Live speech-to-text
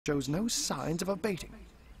shows no signs of abating.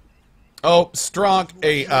 Oh, Stronk,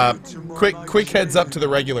 quick heads up to the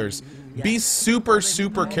regulars. Be super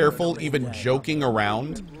careful even joking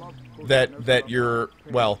around that you're,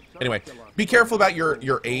 well, anyway, be careful about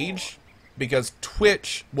your age, because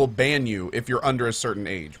Twitch will ban you if you're under a certain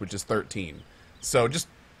age, which is 13. So just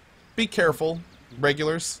be careful,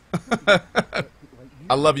 regulars.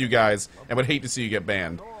 I love you guys and would hate to see you get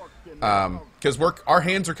banned. Because our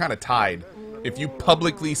hands are kind of tied. If you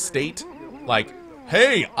publicly state, like,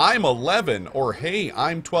 hey, I'm 11, or hey,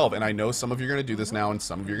 I'm 12, and I know some of you are going to do this now, and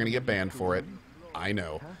some of you are going to get banned for it. I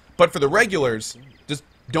know. But for the regulars, just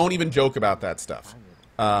don't even joke about that stuff.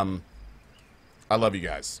 I love you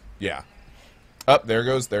guys. Yeah. Up, there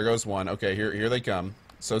goes one. Okay, here they come.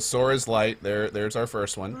 So Sora's light. There's our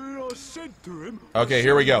first one. Okay,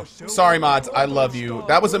 here we go. Sorry, mods. I love you.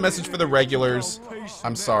 That was a message for the regulars.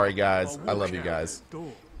 I'm sorry, guys. I love you guys.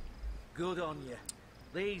 Good on you.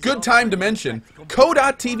 Good time to mention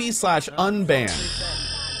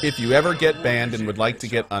co.tv/unbanned. If you ever get banned and would like to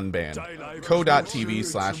get unbanned,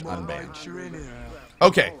 co.tv/unbanned.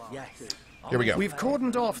 Okay, here we go. We've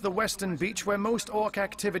cordoned off the western beach where most orc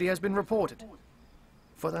activity has been reported.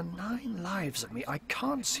 For the 9 lives of me, I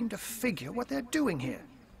can't seem to figure what they're doing here.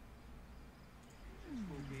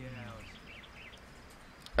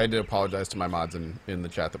 I did apologize to my mods in the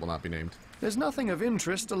chat that will not be named. There's nothing of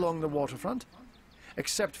interest along the waterfront,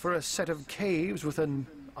 except for a set of caves with an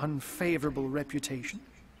unfavorable reputation.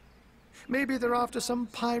 Maybe they're after some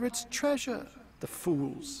pirate's treasure, the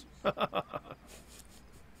fools.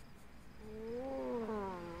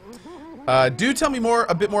 Do tell me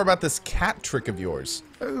a bit more about this cat trick of yours.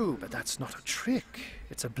 Oh, but that's not a trick.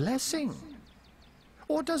 It's a blessing.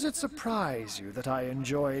 Or does it surprise you that I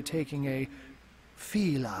enjoy taking a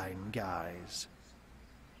feline guise?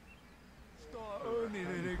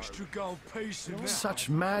 Such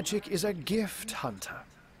magic is a gift, Hunter.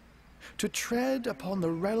 To tread upon the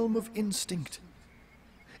realm of instinct.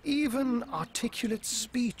 Even articulate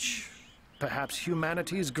speech, perhaps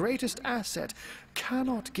humanity's greatest asset,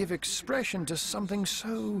 cannot give expression to something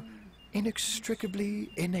so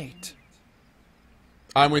inextricably innate.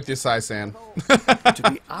 I'm with you, Sai-san. To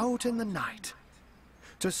be out in the night,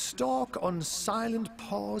 to stalk on silent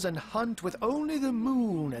paws and hunt with only the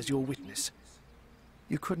moon as your witness.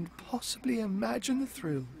 You couldn't possibly imagine the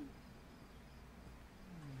thrill.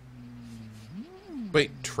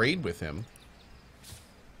 Wait, trade with him?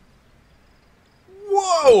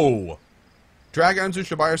 Whoa! Drag items which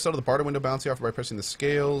should buy or sell to the barter window, bouncy offer by pressing the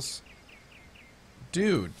scales.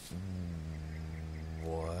 Dude.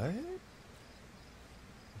 What?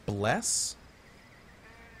 Bless?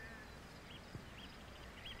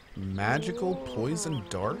 Magical poison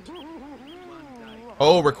dart?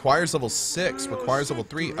 Oh, requires level 6, requires level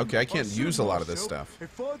 3. Okay, I can't use a lot of this stuff.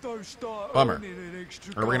 Bummer.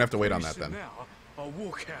 Or we're gonna have to wait on that then.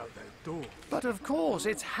 But of course,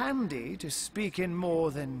 it's handy to speak in more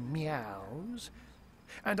than meows.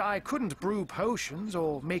 And I couldn't brew potions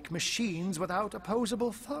or make machines without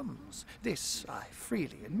opposable thumbs. This I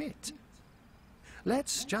freely admit.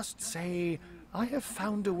 Let's just say I have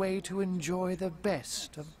found a way to enjoy the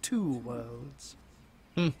best of 2 worlds.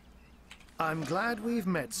 I'm glad we've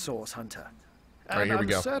met, Source Hunter. And Alright, here we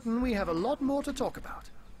go. I'm certain we have a lot more to talk about.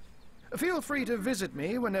 Feel free to visit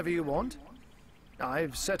me whenever you want.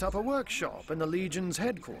 I've set up a workshop in the Legion's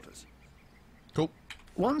headquarters. Cool.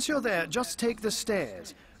 Once you're there, just take the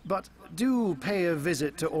stairs. But do pay a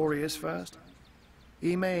visit to Aureus first.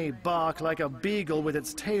 He may bark like a beagle with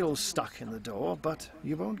its tail stuck in the door, but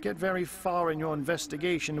you won't get very far in your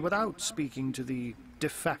investigation without speaking to the de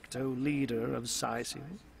facto leader of Sicil.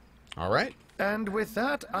 All right. And with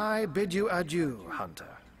that, I bid you adieu, Hunter.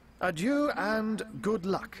 Adieu and good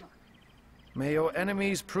luck. May your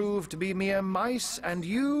enemies prove to be mere mice, and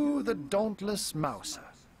you the dauntless mouser.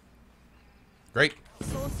 Great.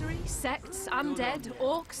 Sorcery, sects, undead,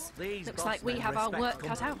 orcs. Looks like we have our work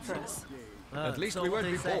cut out for us. At least we won't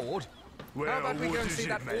be bored. How about we go and see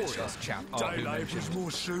that August chap? Daylight is more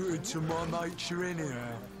suited to my nature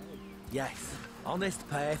anyhow. Yes, honest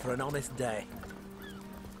pay for an honest day.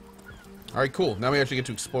 All right, cool. Now we actually get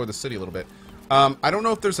to explore the city a little bit. I don't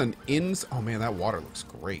know if there's an inn... Oh, man, that water looks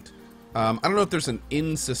great. I don't know if there's an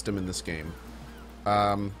inn system in this game.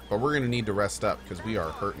 But we're going to need to rest up because we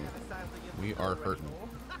are hurting. We are hurting.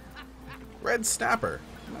 Red Snapper.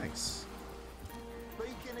 Nice.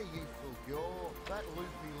 Speaking of youthful gore, that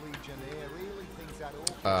loopy legionnaire really thinks that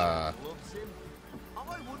orc loves him. I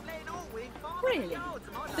wouldn't let an orc win. Really?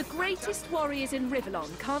 The greatest warriors in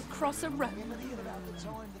Rivellon can't cross a road.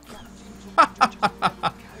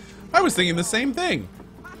 I was thinking the same thing.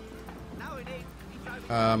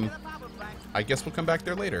 I guess we'll come back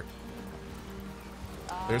there later.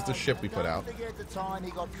 There's the ship we put out. Don't forget the time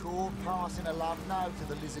he got caught passing a love note to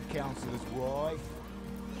the Lizard Councillor's wife.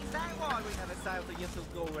 Is that why we never sail to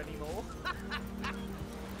Yusuf Gore anymore?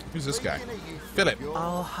 Who's this guy? Speaking of you, Philip.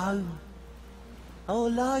 Our home. Our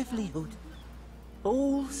livelihood.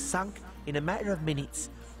 All sunk in a matter of minutes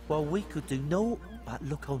while we could do naught but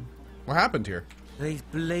look on. What happened here? These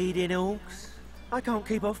bleeding orcs. I can't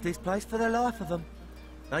keep off this place for the life of them.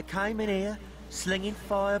 They came in here slinging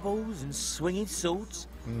fireballs and swinging swords.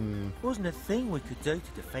 Wasn't a thing we could do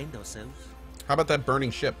to defend ourselves. How about that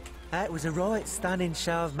burning ship? That was a right stunning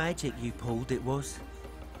show of magic you pulled, it was.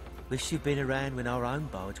 Wish you'd been around when our own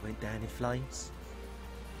barge went down in flames.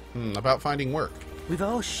 About finding work. With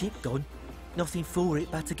our ship gone, nothing for it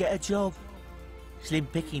but to get a job. Slim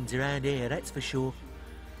pickings around here, that's for sure.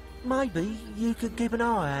 Maybe you could keep an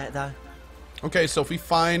eye out, though. Okay, so if we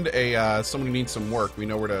find a someone who needs some work, we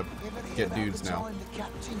know where to get dudes now. The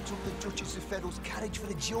captain took the Duchess of Federal's carriage for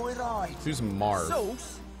the joyride. Who's Marv?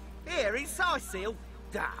 Sauce? Here in Sicil?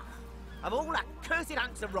 Duh. Of all that cursed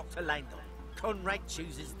hunks of rock to land on, Conrad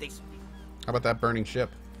chooses this one. How about that burning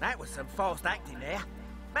ship? That was some fast acting there.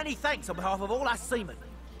 Many thanks on behalf of all us seamen.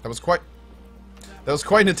 That was quite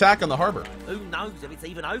an attack on the harbor. Who knows if it's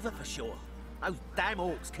even over for sure? Those damn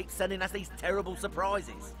orcs keep sending us these terrible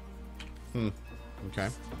surprises. Okay.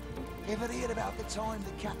 Ever hear about the time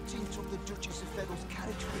the captain took the Duchess of Federal's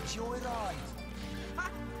carriage for the joyride?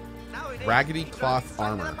 No, it Raggedy isn't. He cloth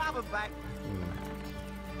drove straight to the armor. pub and back.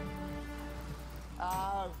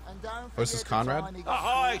 Oh, and don't forget this is the Conrad? time he got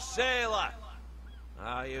Ahoy, sailor!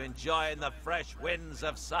 Are you enjoying the fresh winds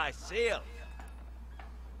of Sicil?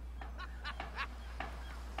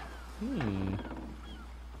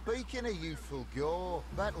 Speaking of youthful gore,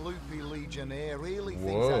 that loopy legionnaire really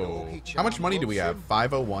thinks that Whoa. orky How much charm money do we loves have? him.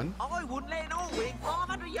 501? I wouldn't let it all win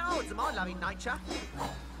 500 yards of my loving nature.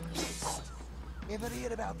 Ever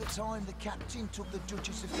hear about the time the captain took the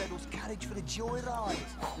Duchess of Federal's carriage for the joyride?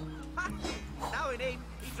 Knowing him,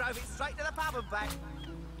 he drove it straight to the pub and back.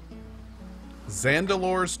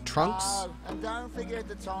 Zandalor's trunks? Oh, and don't forget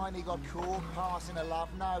the time he got caught passing a love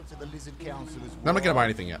note to the Lizard Councillor's I'm not gonna buy wife.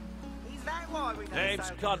 anything yet. Is that why we never Name's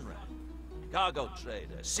sailed? Conrad. Cargo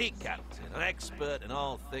trader, sea captain, an expert in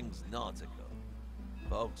all things nautical.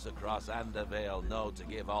 Folks across Andervale know to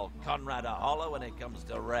give old Conrad a holler when it comes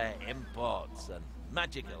to rare imports and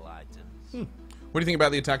magical items. What do you think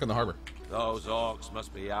about the attack on the harbor? Those orcs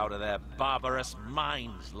must be out of their barbarous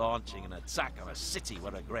minds launching an attack on a city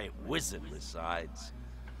where a great wizard resides.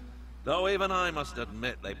 Though even I must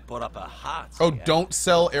admit they put up a hearty Oh, effort. don't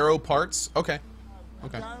sell arrow parts? Okay.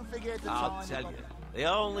 Okay. Don't forget the I'll time he tell got you, the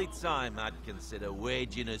only time I'd consider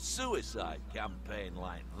waging a suicide campaign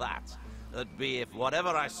like that would be if whatever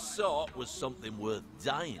I sought was something worth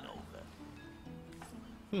dying over.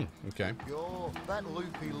 Okay. that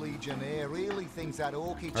loopy legionnaire really thinks that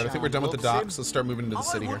orky Alright, I think we're done with the docks. Let's start moving into the I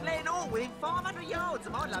city here. wouldn't let it all win 500 yards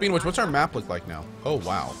of my loving Speaking of which, what's our nature. map look like now? Oh,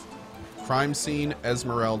 wow. Crime scene,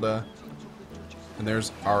 Esmeralda. And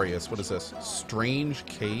there's Arius. What is this? Strange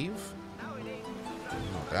Cave? I don't know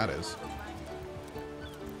what that is.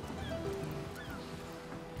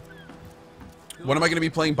 When am I going to be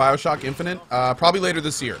playing Bioshock Infinite? Probably later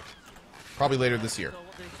this year. Probably later this year.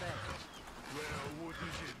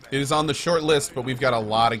 It is on the short list, but we've got a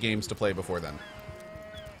lot of games to play before then.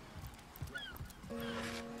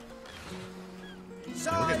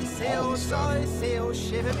 Side sail,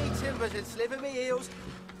 shiver me timbers and sliver me heels.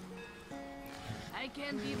 I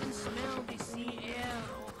can't even smell the sea air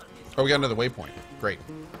over this. Oh, we got another waypoint. Great.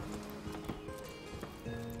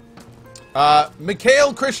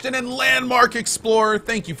 Mikhail Christian and Landmark Explorer,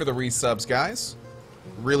 thank you for the resubs, guys.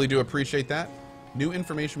 Really do appreciate that. New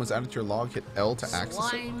information was added to your log. Hit L to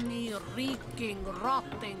access it. Slimy, reeking,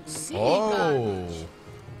 rotting sea Oh. garbage.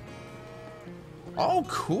 Oh,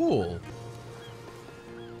 cool.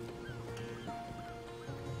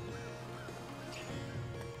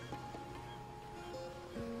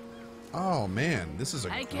 Oh, man. This is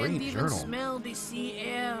a I can't great even journal. smell the sea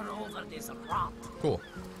air over this rot. Cool.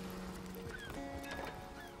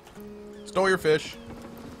 Stole your fish.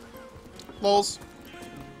 Lols.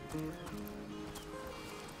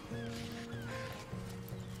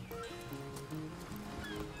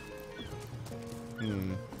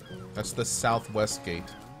 That's the southwest gate.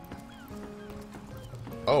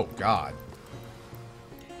 Oh, God.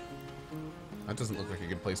 That doesn't look like a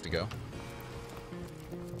good place to go.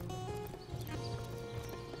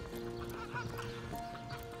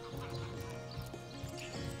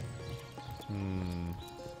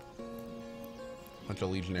 Bunch of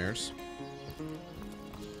legionnaires.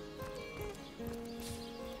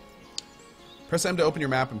 Press M to open your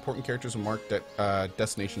map. Important characters will mark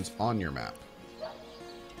destinations on your map.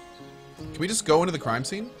 Can we just go into the crime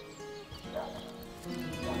scene?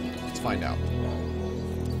 Let's find out.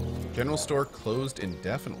 General store closed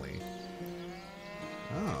indefinitely.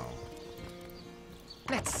 Oh.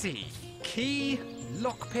 Let's see. Key,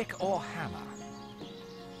 lockpick, or hammer?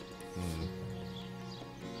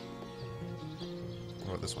 What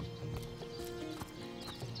about this one?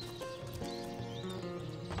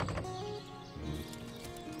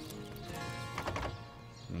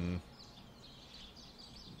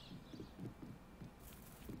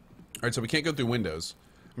 Alright, so we can't go through windows.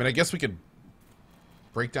 I mean, I guess we could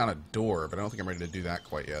break down a door, but I don't think I'm ready to do that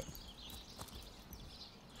quite yet.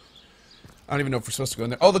 I don't even know if we're supposed to go in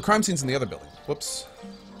there. Oh, the crime scene's in the other building. Whoops.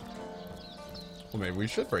 Well, maybe we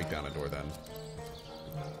should break down a door then.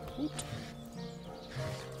 Oops.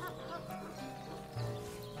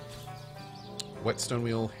 Whetstone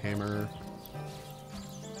wheel, hammer.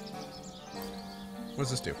 What does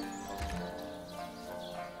this do?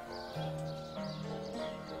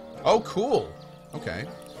 Oh, cool. Okay.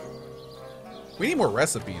 We need more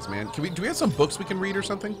recipes, man. Do we have some books we can read or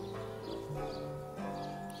something?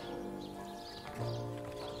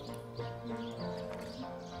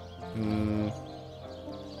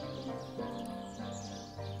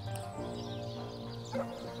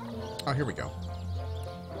 Oh, here we go.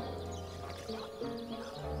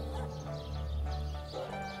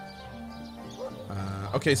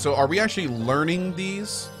 Okay, so are we actually learning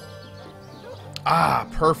these? Ah,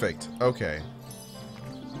 perfect. Okay.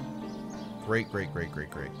 Great, great, great, great,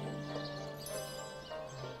 great.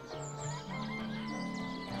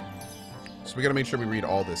 So we gotta make sure we read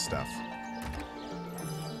all this stuff.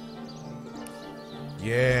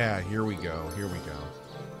 Yeah, here we go, here we go.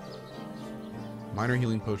 Minor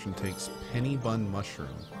healing potion takes penny bun mushroom.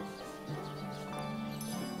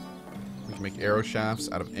 We can make arrow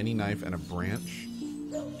shafts out of any knife and a branch.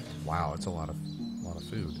 Wow, it's a lot of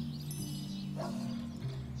food.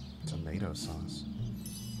 Tomato sauce.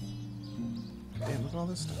 Damn, look at all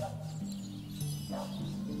this stuff.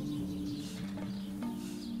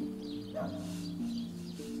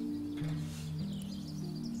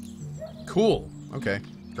 Cool. Okay,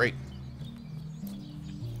 great.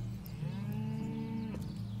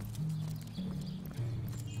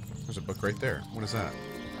 There's a book right there. What is that?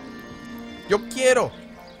 Yo quiero!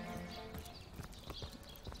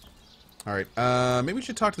 Alright, maybe we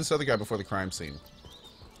should talk to this other guy before the crime scene.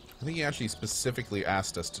 I think he actually specifically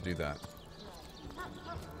asked us to do that.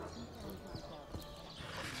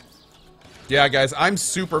 Yeah, guys, I'm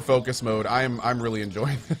super focus mode. I'm really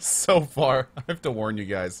enjoying this so far. I have to warn you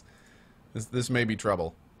guys. This may be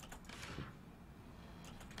trouble.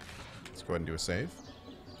 Let's go ahead and do a save.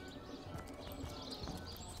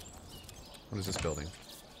 What is this building?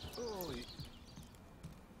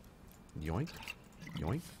 Yoink.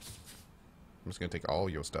 Yoink. I'm just gonna take all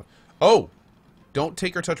your stuff. Oh! Don't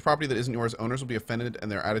take or touch property that isn't yours. Owners will be offended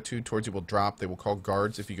and their attitude towards you will drop. They will call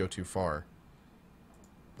guards if you go too far.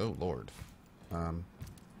 Oh, Lord.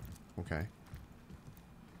 Okay.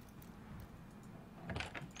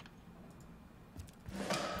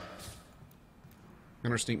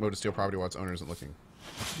 Enter sneak mode to steal property while its owner isn't looking.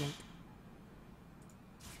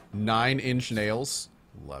 9-inch nails.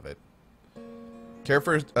 Love it. Care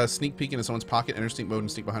for a sneak peek into someone's pocket, enter sneak mode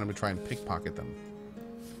and sneak behind them to try and pickpocket them.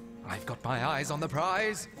 I've got my eyes on the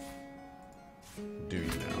prize. Do you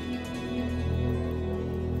now?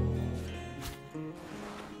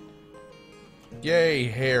 Yay,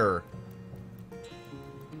 hair.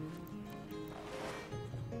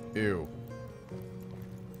 Ew.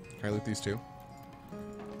 Can I loot these two?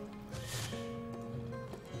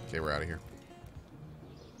 Okay, we're out of here.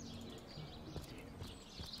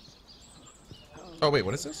 Oh, wait,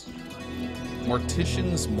 what is this?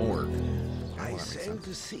 Mortician's Morgue. I sailed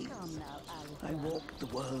the sea. I walked the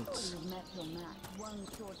worlds.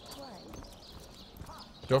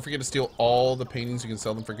 Don't forget to steal all the paintings. You can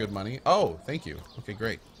sell them for good money. Oh, thank you. Okay,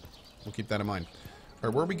 great. We'll keep that in mind. All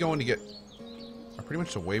right, where are we going to get... pretty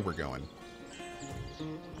much the way we're going.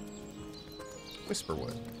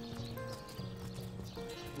 Whisperwood.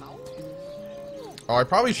 Oh, I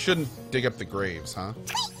probably shouldn't dig up the graves, huh?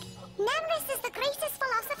 Nemrus is the greatest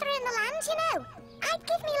philosopher in the land, you know. I'd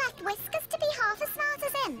give me left whiskers to be half as smart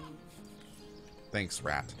as him. Thanks,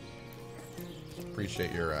 rat.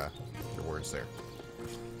 Appreciate your words there.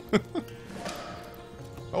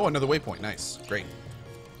 Oh, another waypoint. Nice. Great.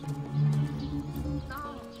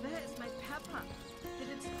 Now, where is my pepper? Did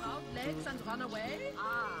it sprout legs and run away?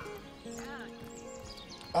 Ah.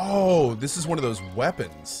 Oh, this is one of those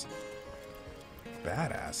weapons.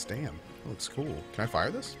 Badass. Damn. That looks cool. Can I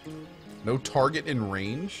fire this? No target in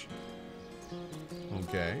range?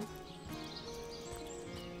 Okay.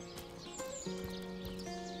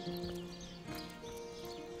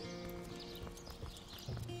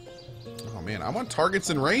 Oh man, I want targets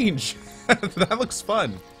in range. That looks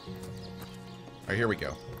fun. Alright, here we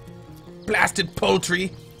go. Blasted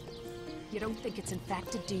poultry! You don't think it's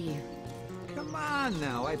infected, do you? Come on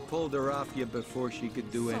now, I pulled her off you before she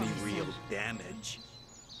could do any real damage.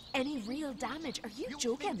 Any real damage? Are you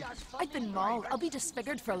joking? I've been mauled. I'll be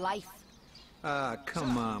disfigured for life. Ah,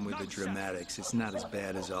 come on with the dramatics. It's not as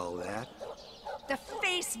bad as all that. The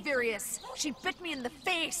face, Virius! She bit me in the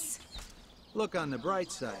face! Look on the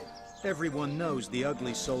bright side. Everyone knows the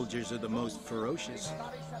ugly soldiers are the most ferocious.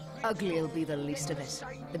 Ugly'll be the least of it.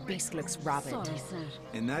 The beast looks rabid. Sorry, sir.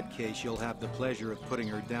 In that case, you'll have the pleasure of putting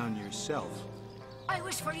her down yourself. I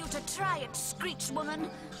wish for you to try it, Screech woman.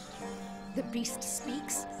 The beast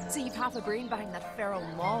speaks? So you've half a brain behind that feral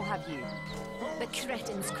maul, have you? The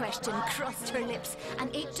cretin's question crossed her lips and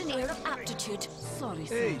ached an air of aptitude. Sorry,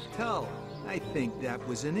 sir. Hey, Tull, I think that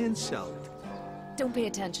was an insult. Don't pay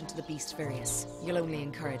attention to the beast, Virius. You'll only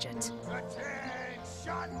encourage it.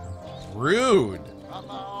 Rude!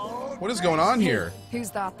 What is going on here?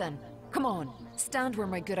 Who's that then? Come on, stand where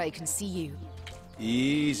my good eye can see you.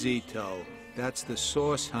 Easy, Tull. That's the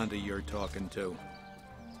source hunter you're talking to.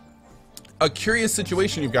 A curious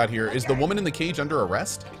situation you've got here. Is the woman in the cage under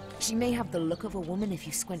arrest? She may have the look of a woman if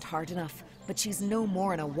you squint hard enough, but she's no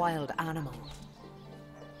more than a wild animal.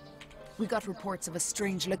 We got reports of a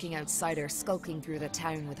strange-looking outsider skulking through the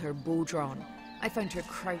town with her bow drawn. I found her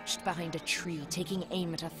crouched behind a tree, taking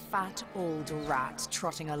aim at a fat old rat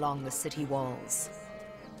trotting along the city walls.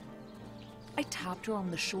 I tapped her on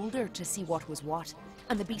the shoulder to see what was what,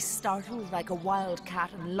 and the beast startled like a wild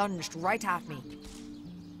cat and lunged right at me.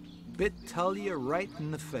 Bit Tullia right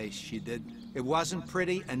in the face, she did. It wasn't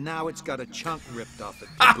pretty, and now it's got a chunk ripped off it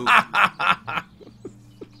to boot.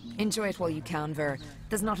 Enjoy it while you can, Ver.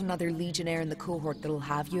 There's not another legionnaire in the cohort that'll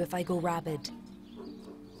have you if I go rabid.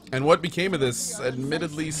 And what became of this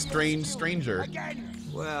admittedly strange stranger?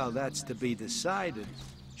 Well, that's to be decided.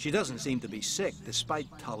 She doesn't seem to be sick, despite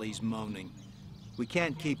Tully's moaning. We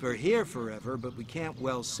can't keep her here forever, but we can't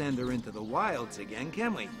well send her into the wilds again,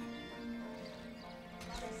 can we?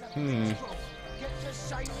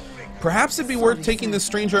 Perhaps it'd be worth taking this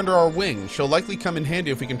stranger under our wing. She'll likely come in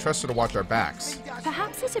handy if we can trust her to watch our backs.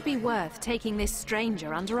 Perhaps it'd be worth taking this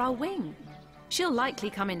stranger under our wing. She'll likely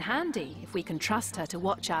come in handy if we can trust her to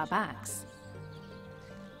watch our backs.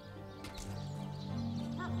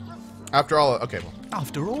 After all, okay, well.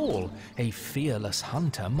 After all, a fearless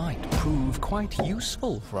hunter might prove quite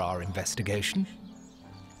useful for our investigation.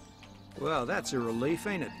 Well, that's a relief,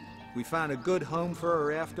 ain't it? We found a good home for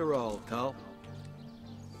her after all, Tull.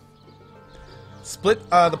 Split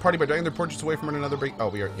the party by dragging their portraits away from one another. Oh,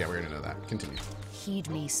 we already know that. Continue. Heed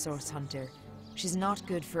me, Source Hunter. She's not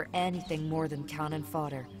good for anything more than cannon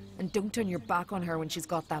fodder. And don't turn your back on her when she's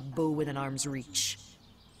got that bow within arm's reach.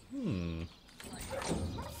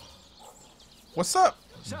 What's up?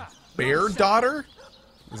 Bear Daughter?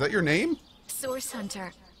 Is that your name? Source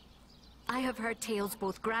Hunter. I have heard tales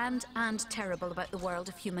both grand and terrible about the world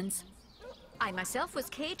of humans. I myself was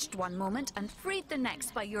caged one moment and freed the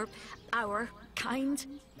next by our kind.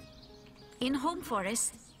 In Home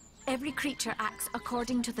Forest, every creature acts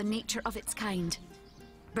according to the nature of its kind.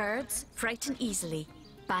 Birds frighten easily,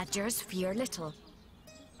 badgers fear little.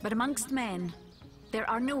 But amongst men, there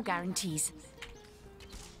are no guarantees.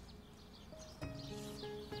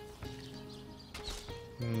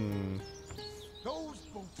 Those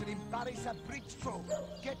bolted embarrass a bridge folk.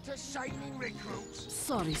 Get to shining recruits.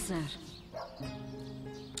 Sorry, sir.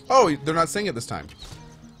 Oh, they're not saying it this time.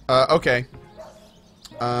 Okay.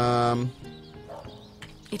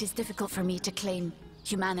 It is difficult for me to claim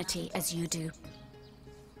humanity as you do.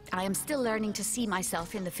 I am still learning to see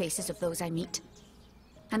myself in the faces of those I meet.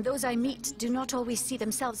 And those I meet do not always see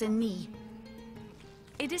themselves in me.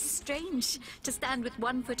 It is strange to stand with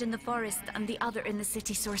one foot in the forest and the other in the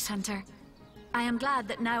city, Source Hunter. I am glad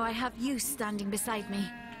that now I have you standing beside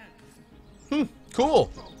me.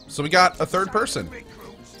 Cool. So we got a third person.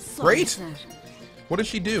 Great. What does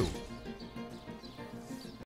she do?